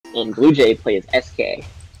and Bloojay plays SK.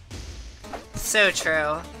 So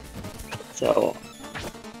true. So,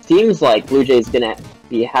 seems like Bloojay's gonna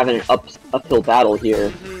be having an uphill battle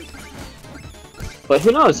here. But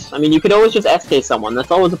who knows? I mean, you could always just SK someone.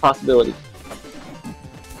 That's always a possibility.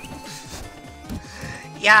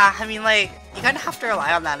 Yeah, I mean, like, you kind of have to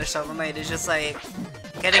rely on that or something. Like, it's just like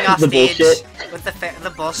getting off The stage bullshit. with the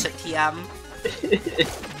bullshit TM.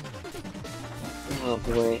 Oh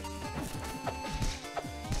boy.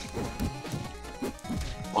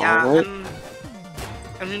 Yeah, Alright.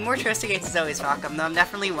 I mean, more Trista gates is always welcome, though I'm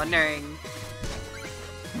definitely wondering.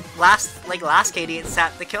 Last KD8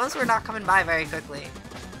 set, the kills were not coming by very quickly.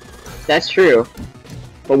 That's true.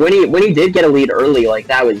 But when he did get a lead early, like,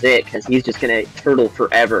 that was it, because he's just gonna turtle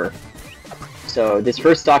forever. So this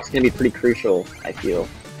first stock's gonna be pretty crucial, I feel.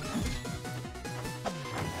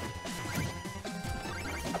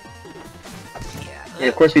 Yeah. And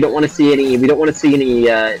of course, we don't want to see any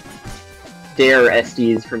dare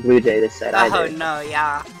SDs from Bloojay this set either. Oh no,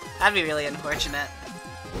 yeah, that'd be really unfortunate.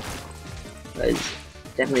 But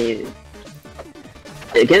definitely,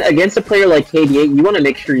 against a player like KD8, you want to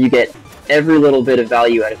make sure you get every little bit of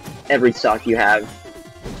value out of every stock you have.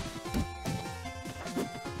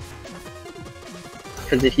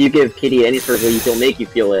 Because if you give KD8 any sort of lead, he'll make you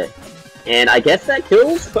feel it. And I guess that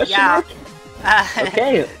kills? Question mark?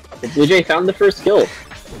 Okay, Bloojay found the first kill.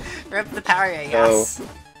 Rip the power, I guess. So,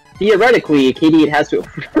 theoretically, KD8 has to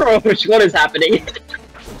approach. What is happening?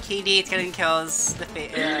 KD8's getting kills.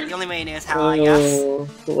 The only way he knows how, I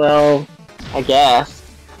guess. Well, I guess.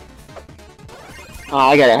 Oh,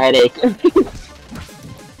 I got a headache.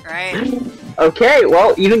 Right? Okay,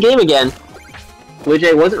 well, even game again.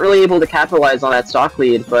 Bloojay wasn't really able to capitalize on that stock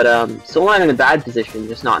lead, but still not in a bad position,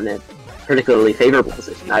 just not in a particularly favorable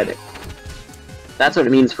position either. That's what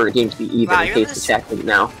it means for a game to be even Wow, in case the chat didn't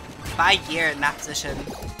know. By gear in that position.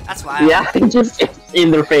 That's wild. Yeah, just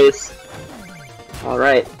in their face.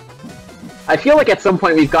 Alright. I feel like at some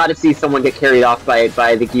point we've got to see someone get carried off by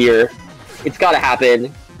the gear. It's gotta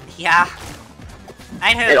happen. Yeah.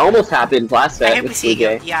 I hope. It almost happened last set I hope with we see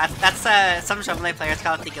Bloojay. Yeah, that's some Shovel Knight players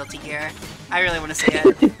call it the guilty gear. I really want to see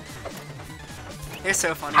it. They're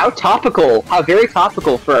so funny. How topical! How very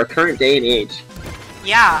topical for our current day and age.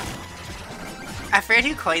 Yeah. I forget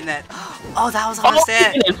who coined that. Oh, that was almost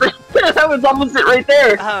it. That was almost it right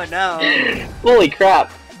there! Oh no. Holy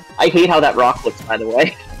crap. I hate how that rock looks, by the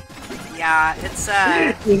way. Yeah, it's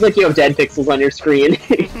Seems like you have dead pixels on your screen.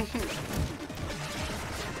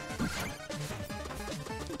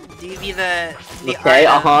 Do you be the Okay,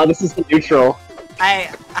 this is the neutral.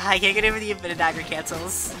 I can't get over the Infinite Dagger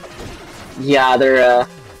cancels. Yeah, they're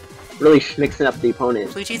really mixing up the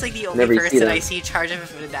opponent. Bloojay's like the only Whenever you see person them. I see charge of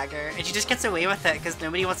Infinite Dagger, and she just gets away with it because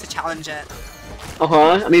nobody wants to challenge it.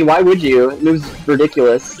 I mean, why would you? It moves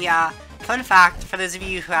ridiculous. Yeah. Fun fact, for those of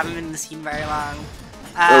you who haven't been in the scene very long,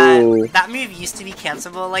 Oh. that move used to be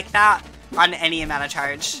cancelable like that on any amount of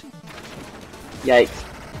charge. Yikes.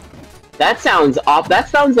 That sounds off. That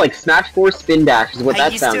sounds like Smash 4 Spin Dash is what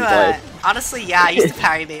that sounds like. Honestly, yeah, I used to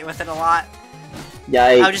parry bait with it a lot.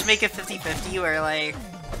 Yikes. I would just make it 50-50 where, like,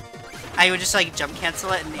 I would just, like, jump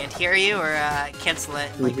cancel it and anti-air you, or cancel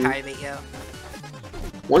it and, like, parry bait you.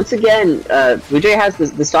 Once again, Bloojay has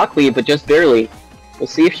the stock lead, but just barely. We'll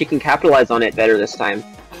see if she can capitalize on it better this time.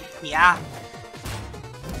 Yeah.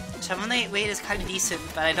 Shovel Knight weight is kind of decent,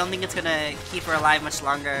 but I don't think it's gonna keep her alive much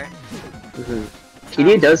longer.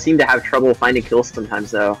 KD does seem to have trouble finding kills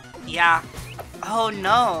sometimes, though. Yeah. Oh,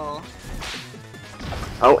 no.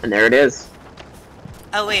 Oh, and there it is.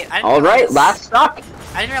 Oh, wait, I didn't Alright, realize... last stock!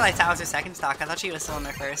 I didn't realize that was her second stock. I thought she was still in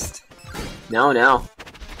there first. No.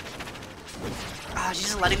 Oh, she's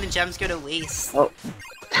just letting the gems go to waste. Oh.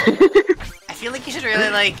 I feel like you should really,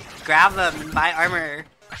 like, grab them and buy armor.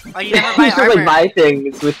 Oh, you never buy You should, armor. like, buy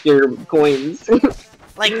things with your coins.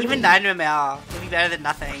 Like, even Dynamo Mail would be better than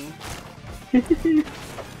nothing. You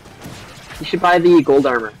should buy the gold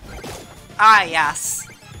armor. Ah, yes.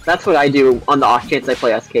 That's what I do on the off chance I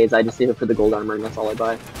play SKs. I just save it for the gold armor, and that's all I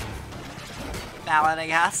buy. Valid, I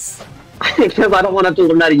guess. Because I don't want to have to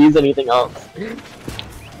learn how to use anything else.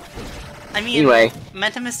 I mean, Anyway.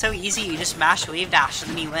 Momentum is so easy, you just mash wave dash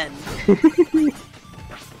and then you win.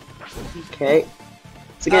 Okay.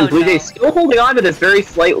 So again, Oh, Bloojay no. still holding on to this very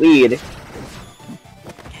slight lead. Yeah,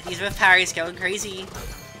 these whip parries going crazy.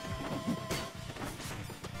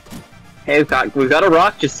 Hey, we've got a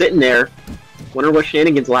rock just sitting there. Wonder what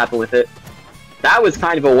shenanigans will happen with it. That was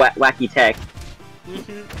kind of a wacky tech.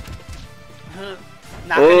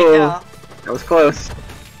 Not gonna kill. That was close.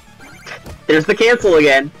 There's the cancel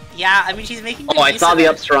again. Yeah, I mean, she's making good Oh, I use saw of the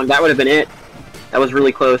it. upstrung. That would have been it. That was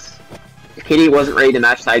really close. If KD wasn't ready to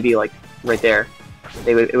match side B like right there,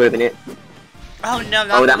 it would have been it. Oh no,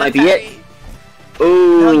 not that might be parry. it.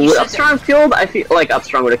 Ooh, No, you would should- Upstrong have killed? I feel like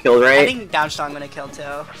Upstrong would have killed, I right? think down strong gonna kill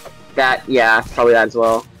too. That, yeah, probably that as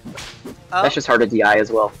well. Oh, That's just hard to DI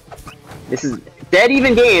as well. This is dead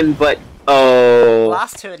even game, but oh,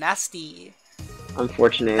 lost to a nasty.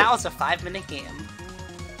 unfortunate. That was a 5-minute game.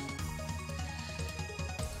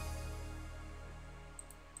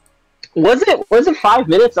 Was it 5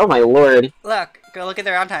 minutes? Oh my lord. Look, go look at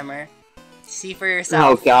the round timer. See for Oh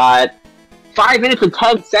yourself. god. 5 minutes and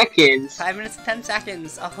 10 seconds. 5 minutes and 10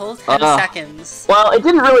 seconds. A whole 10 seconds. Well, it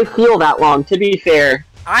didn't really feel that long, to be fair.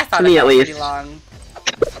 I thought to it me, at felt pretty least. long.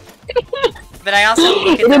 But I also look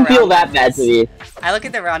It at didn't the feel round that bad to me. I look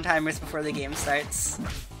at the round timers before the game starts.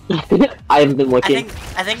 I haven't been looking.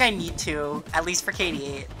 I think I need to, at least for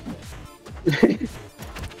KD8.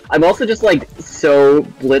 I'm also just like so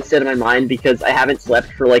blitzed out of my mind because I haven't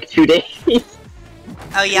slept for like 2 days.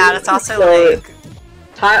 Oh yeah, that's also So, like...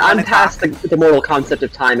 I'm 1 past o'clock. the mortal concept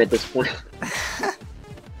of time at this point.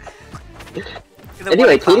 the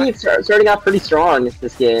Anyway, 1 o'clock. KD starting out pretty strong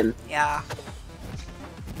this game. Yeah.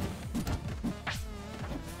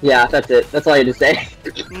 Yeah, that's it. That's all I had to say.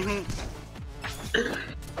 Mhm.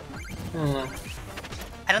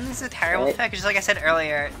 I don't think this is a terrible Right. pick, just like I said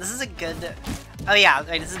earlier. This is a good... Oh yeah,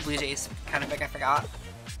 wait, this is Bloojay's kind of pick, I forgot.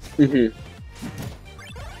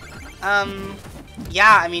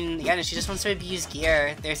 Yeah, I mean, again, if she just wants to abuse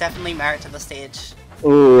gear, there's definitely merit to the stage.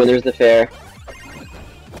 Ooh, and there's the fair.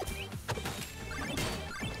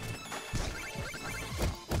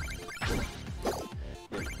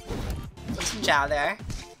 Decent job there.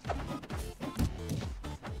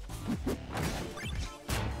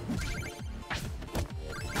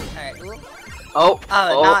 Alright, ooh. Oh,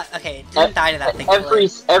 Not... Okay, didn't die to that thing.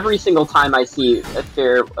 every single time I see a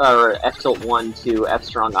fair or F tilt 1 to F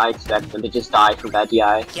strong, I expect them to just die from bad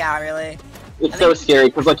DI. Yeah, really. It's I so think- scary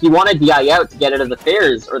because like you want to DI out to get out of the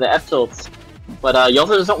fairs or the F tilts, but you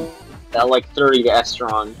also just don't want that like 30 to F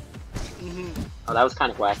strong. Mhm. Oh, that was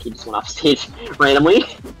kind of wacky. He just went off stage randomly.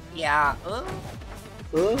 Yeah.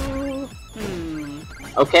 Ooh. Ooh. Hmm.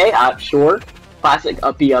 Okay, sure. Classic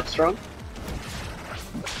up B up strong.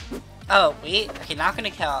 Oh, wait. Okay, not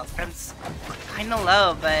gonna kill. It's kinda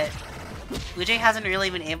low, but Bloojay hasn't really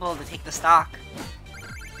been able to take the stock.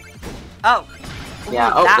 Oh. Ooh,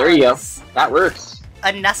 Yeah, oh, that there you go. was That works.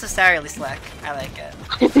 Unnecessarily slick. I like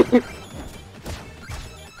it.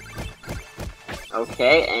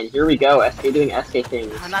 Okay, and here we go. SK doing SK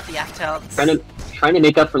things. Oh, not the F tilts. Trying to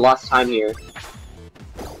make up for lost time here.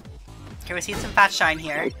 Okay, we're seeing some fat shine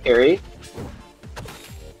here. Nice parry.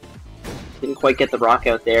 Didn't quite get the rock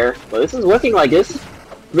out there. But this is looking like this.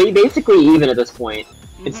 Basically even at this point,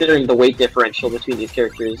 Mhm. considering the weight differential between these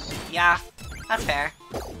characters. Yeah, that's fair.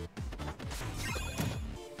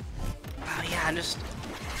 Oh yeah, and just...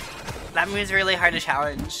 That move's really hard to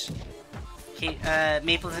challenge.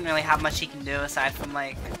 Maypul doesn't really have much he can do aside from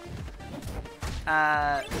like...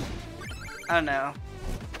 I don't know.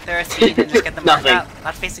 Throw a seed and just get the mark Nothing. up.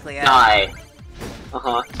 That's basically it. Die.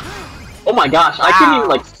 Uh-huh. Oh my gosh, I couldn't even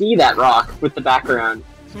Wow. like see that rock with the background.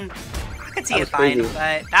 I could see That it was fine, crazy.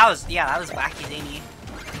 but that was wacky zany.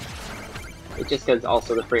 It just because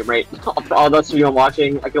also the frame rate. For all of us of you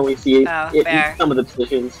watching, I can only see Oh, it fair. in some of the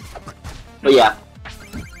positions. But yeah.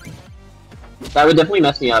 That would definitely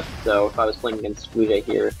mess me up, though, if I was playing against Bloojay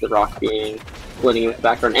here, the rock being blending in with the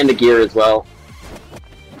background, and the gear as well.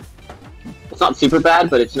 It's not super bad,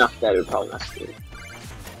 but it's enough that it would probably mess me.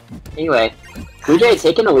 Anyway, Bloojay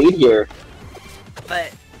taking the lead here.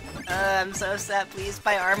 But, I'm so upset. Please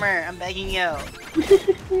buy armor. I'm begging you.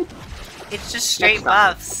 It's just straight Next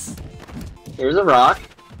time. buffs. Here's a rock.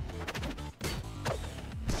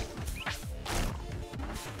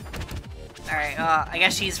 Alright, well, I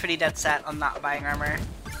guess she's pretty dead set on not buying armor.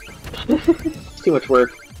 It's too much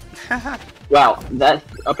work. Wow, that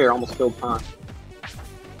up air almost killed Pon.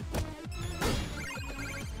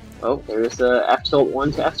 Oh, there's F tilt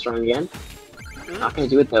 1 to F strong again. Not gonna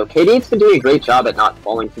do it though. KD8's been doing a great job at not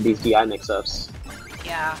falling for these DI mix-ups.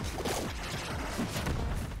 Yeah.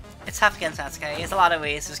 It's tough against Sasuke. He has a lot of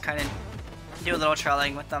ways to just kind of do a little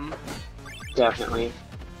trolling with them. Definitely.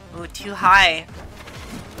 Ooh, too high.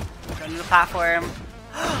 Going to the platform.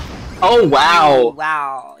 Oh wow! Ooh,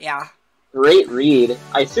 wow, yeah. Great read.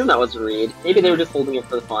 I assume that was a read. Maybe they were just holding it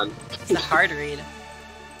for the fun. It's a hard read.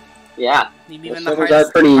 Yeah. Maybe Those even the shoulders hardest.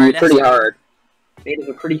 are pretty hardest. hard. Made of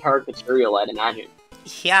a pretty hard material, I'd imagine.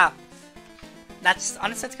 Yeah. That's,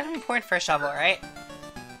 honestly, it's kind of important for a shovel, right?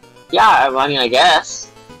 Yeah, I mean, I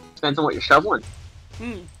guess. Depends on what you're shoveling.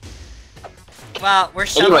 Hmm. Well, we're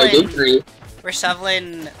shoveling... Anyway, good 3. We're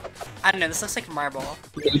shoveling I don't know, this looks like marble.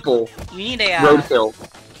 Maple. You need a, Roadkill.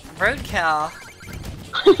 Roadkill.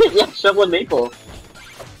 Yeah, shovel and maple.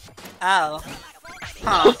 Oh.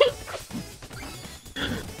 Huh.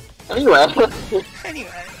 Anyway.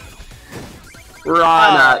 Anyway. We're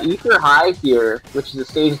on Ether High here, which is a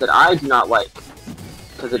stage that I do not like.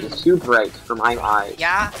 Because it is too bright for my eyes.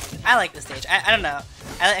 Yeah, I like this stage. I don't know.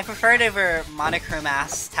 I prefer it over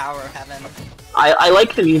Monochrome-ass Tower of Heaven. I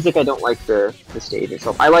like the music, I don't like the stage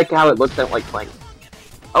itself. I like how it looks, I don't like playing.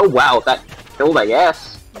 Oh wow, that killed, I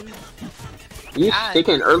guess. He's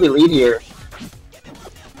taking an early lead here.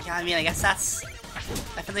 Yeah, I mean, I guess that's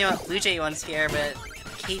definitely what Bloojay wants here, but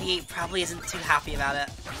KD8 probably isn't too happy about it.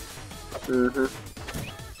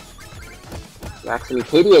 Yeah, 'cause I mean,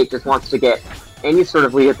 KD8 just wants to get any sort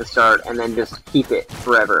of lead at the start and then just keep it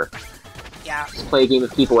forever. Yeah. Just play a game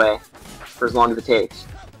of keep away for as long as it takes.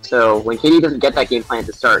 So when KD doesn't get that game plan at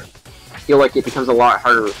the start, I feel like it becomes a lot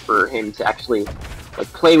harder for him to actually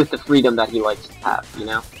like play with the freedom that he likes to have, you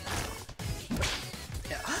know?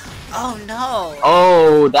 Yeah. Oh no!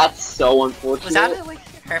 Oh, that's so unfortunate. Was that a like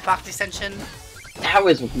Hurtbox extension? That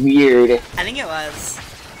was weird. I think it was.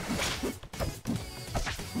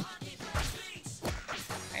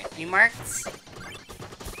 Alright, new marks.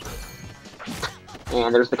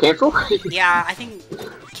 And there's the cancel. Yeah, I think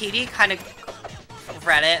KD kind of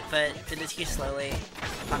read it, but did it too slowly.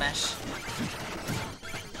 Punish.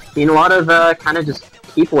 Seen a lot of kind of just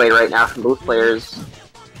keep away right now from both players.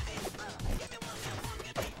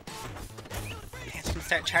 It's gonna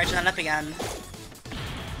start charging that up again.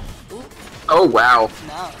 Ooh. Oh wow.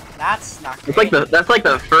 No, that's not great. It's like that's like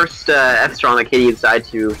the first F strong that KD decided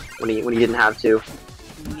to when he didn't have to.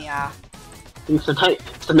 Yeah.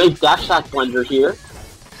 Some nice dash attack blender here.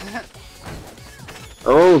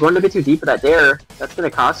 Oh, going a bit too deep for that dare. That's gonna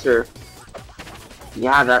cost her.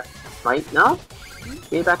 Yeah, that might no.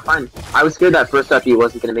 Made back fine. I was scared that first up he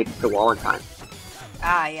wasn't gonna make it to the wall in time.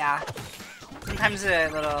 Ah, yeah. Sometimes a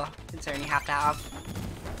little concern you have to have.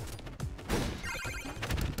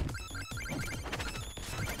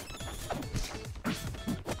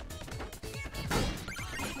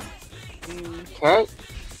 Okay.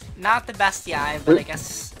 Not the best DI, but I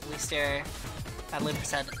guess at least they're at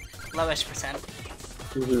lowish percent.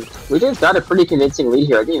 We just got a pretty convincing lead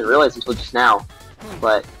here. I didn't even realize until just now.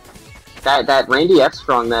 But that Randy F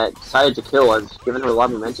strong that decided to kill has given her a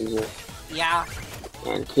lot of momentum here. Yeah.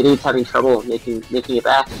 And KD8's having trouble making it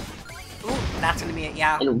back. Ooh, that's gonna be it,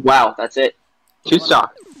 yeah. And wow, that's it. Two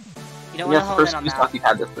stock. You don't want to hold in first on two that. stock you've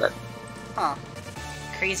had this set. Huh.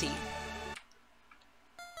 Crazy.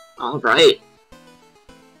 Alright.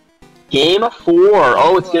 Game 4.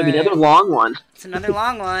 Oh, it's gonna be another long one. It's another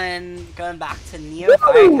long one. Going back to Neo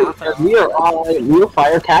Fire Capital. We are on Neo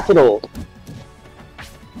Fire Capital.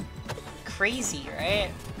 Crazy,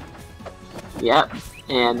 right? Yep.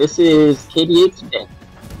 And this is KD8's pick.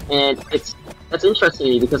 And that's interesting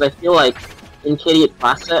to me because I feel like in KD8's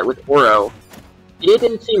last set with Oro, he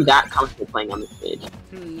didn't seem that comfortable playing on the stage.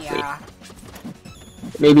 Yeah.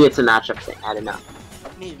 Maybe it's a matchup thing, I don't know.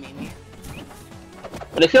 Maybe.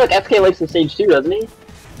 But I feel like FK likes the stage too, doesn't he?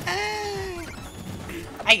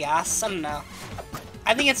 I guess. I don't know.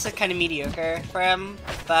 I think it's kind of mediocre for him,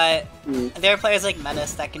 but there are players like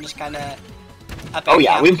Menace that can just kind of up. Oh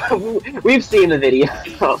yeah, we've seen the video.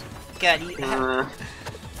 Good.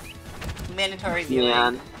 Mandatory viewing.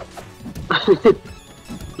 Man.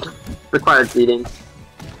 Required reading.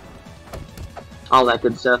 All that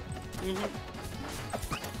good stuff.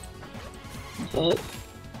 Okay.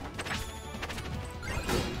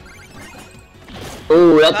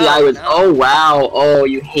 Oh, that DI was. No. Oh wow. Oh,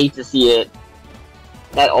 you hate to see it.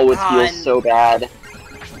 That always feels so bad.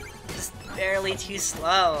 Just barely too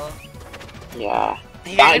slow. Yeah.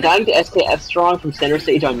 Dying to SKF strong from center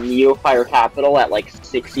stage on Neo Fire Capital at like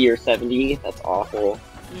 60 or 70. That's awful.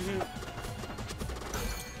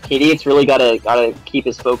 KD8's really gotta keep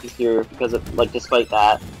his focus here because of like despite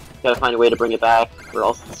that, gotta find a way to bring it back, or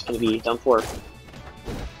else it's gonna be done for.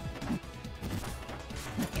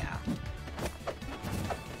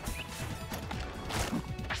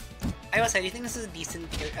 I will say, do you think this is a decent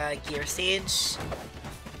gear stage?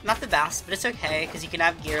 Not the best, but it's okay, because you can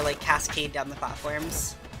have gear like cascade down the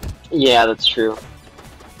platforms. Yeah, that's true.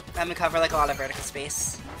 And we cover like a lot of vertical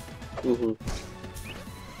space.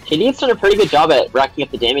 KD8's done a pretty good job at racking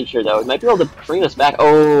up the damage here, though. He might be able to bring this back.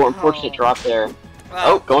 Oh, unfortunate drop there.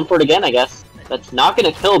 Well, oh, going for it again, I guess. That's not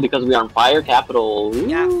gonna kill because we are on Fire Capital. Ooh.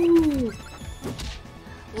 Yeah. Ooh,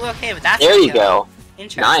 okay, but that's there you go.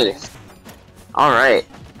 Interesting. Nice. Alright.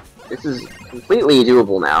 This is completely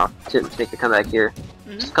doable now to make the comeback here.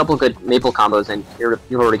 Just a couple of good Maple combos and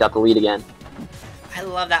you've already got the lead again. I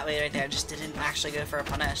love that way right there. Just didn't actually go for a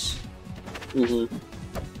punish.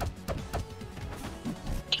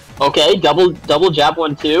 Okay, double jab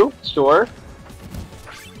 1-2, sure.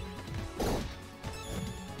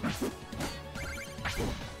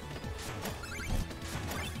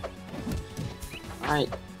 Alright.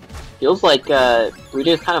 Feels like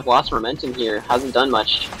Bloojay's kind of lost momentum here. Hasn't done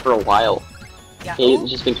much for a while. Yeah. It's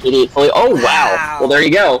just been KD8 fully. Oh wow! Well, there you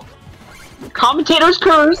go. Commentator's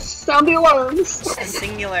curse! Sound the alarms! The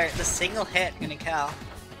single hit gonna kill.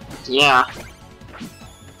 Yeah.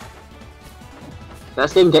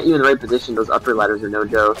 Best they can get you in the right position, those upper ladders are no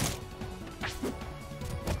joke.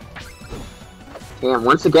 Damn,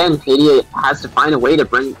 once again, KD8 has to find a way to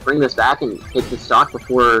bring this back and take the stock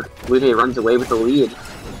before Bloojay runs away with the lead.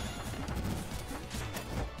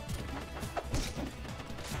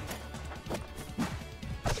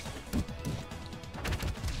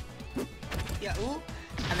 Yeah, ooh.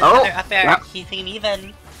 And then another up air, keeping him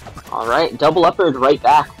even. Alright, double upper right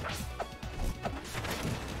back.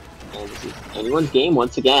 And this is anyone's game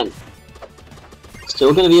once again.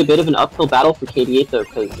 Still going to be a bit of an uphill battle for KD8 though,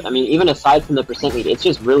 because, I mean, even aside from the percent lead, it's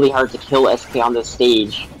just really hard to kill SK on this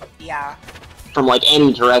stage. Yeah. From, like,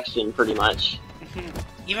 any direction, pretty much.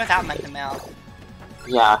 Even without Mentham Mail.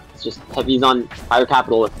 Yeah, it's just heavies on Fire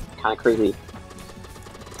Capital, it's kind of crazy.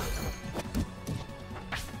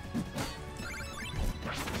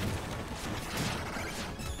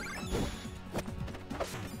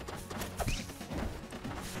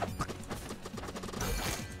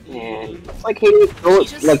 And it's like he's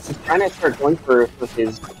trying to start going for with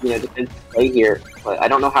his defensive play here, but I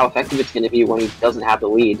don't know how effective it's going to be when he doesn't have the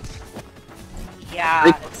lead.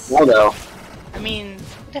 Yeah. Pretty small though. I mean,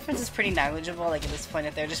 the difference is pretty negligible. Like at this point,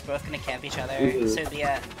 if they're just both going to camp each other, so be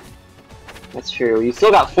it. That's true. You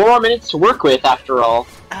still got 4 more minutes to work with after all.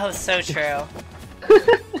 Oh, so true.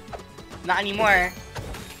 Not anymore.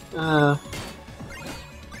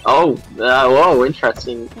 Whoa,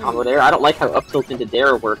 interesting combo there. I don't like how up tilt into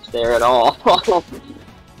dare works there at all.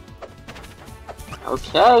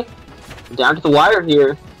 Okay, down to the wire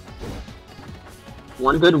here.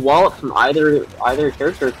 One good wallop from either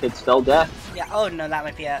character could spell death. Yeah. Oh no, that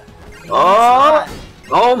might be it.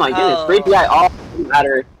 Oh my goodness, great DI. Oh, doesn't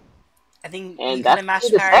matter. I think and you that's kind of match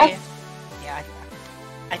the parry. set. Yeah,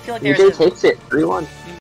 I feel like DJ takes it 3-1.